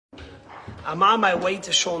I'm on my way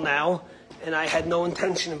to shul now, and I had no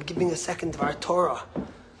intention of giving a second Dvar Torah.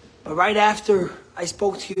 But right after I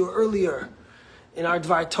spoke to you earlier in our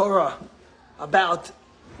Dvar Torah about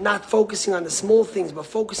not focusing on the small things, but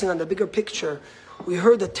focusing on the bigger picture, we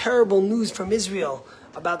heard the terrible news from Israel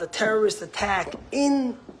about the terrorist attack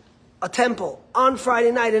in a temple on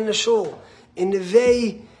Friday night in a shul in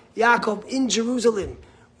Neve Yaakov in Jerusalem,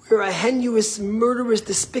 where a heinous, murderous,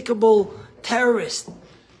 despicable terrorist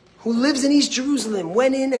who lives in East Jerusalem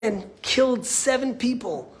went in and killed 7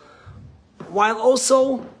 people, while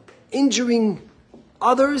also injuring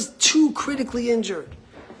others, 2 critically injured.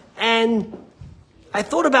 And I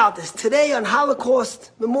thought about this today on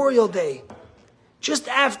Holocaust Memorial Day, just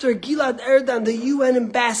after Gilad Erdan, the UN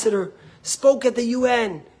ambassador, spoke at the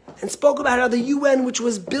UN and spoke about how the UN, which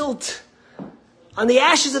was built on the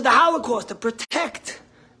ashes of the Holocaust to protect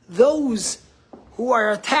those who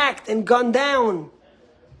are attacked and gunned down,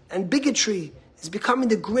 and bigotry is becoming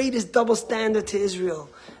the greatest double standard to Israel.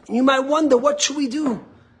 And you might wonder, what should we do?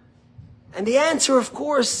 And the answer, of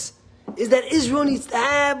course, is that Israel needs to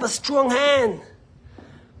have a strong hand.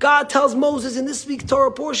 God tells Moses in this week's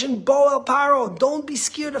Torah portion, Bo el Paro, don't be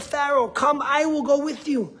scared of Pharaoh. Come, I will go with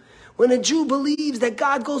you. When a Jew believes that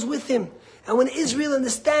God goes with him, and when Israel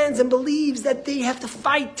understands and believes that they have to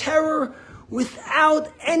fight terror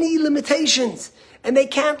without any limitations, and they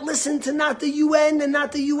can't listen to not the UN and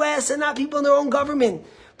not the US and not people in their own government,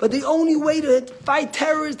 but the only way to fight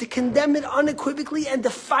terror is to condemn it unequivocally and to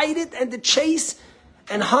fight it and to chase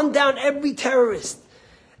and hunt down every terrorist.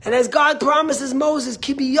 And as God promises Moses,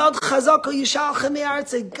 God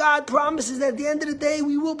promises that at the end of the day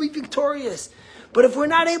we will be victorious. But if we're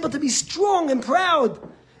not able to be strong and proud,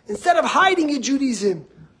 instead of hiding your Judaism,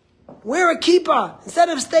 wear a kippah. Instead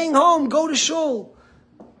of staying home, go to shul.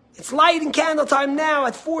 It's light and candle time now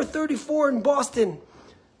at 4:34 in Boston.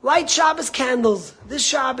 Light Shabbos candles this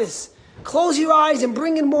Shabbos. Close your eyes and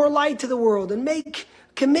bring in more light to the world and make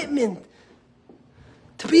commitment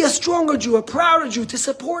to be a stronger Jew, a prouder Jew, to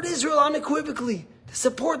support Israel unequivocally, to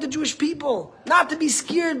support the Jewish people, not to be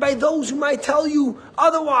scared by those who might tell you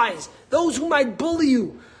otherwise, those who might bully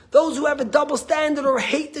you, those who have a double standard or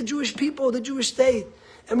hate the Jewish people, the Jewish state.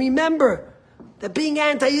 And remember that being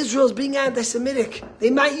anti-Israel is being anti-Semitic.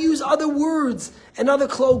 They might use other words and other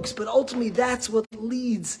cloaks, but ultimately that's what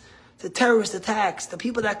leads to terrorist attacks, the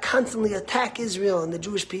people that constantly attack Israel and the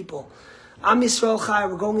Jewish people. Am Yisrael Chai,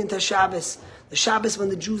 we're going into Shabbos. The Shabbos when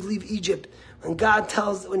the Jews leave Egypt. When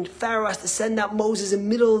when Pharaoh has to send out Moses in the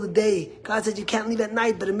middle of the day. God said you can't leave at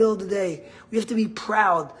night, but in the middle of the day. We have to be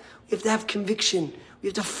proud. We have to have conviction. We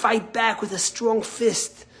have to fight back with a strong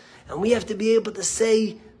fist. And we have to be able to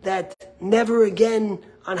say that never again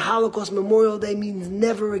on Holocaust Memorial Day means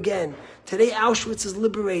never again. Today Auschwitz is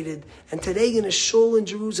liberated. And today in a shul in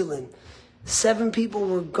Jerusalem, 7 people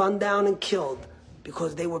were gunned down and killed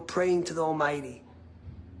because they were praying to the Almighty.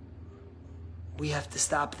 We have to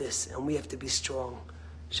stop this, and we have to be strong.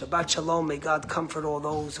 Shabbat Shalom. May God comfort all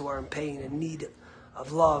those who are in pain and need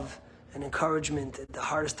of love and encouragement at the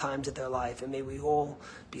hardest times of their life. And may we all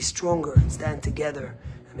be stronger and stand together.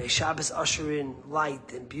 And may Shabbos usher in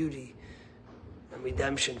light and beauty and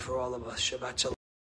redemption for all of us. Shabbat Shalom.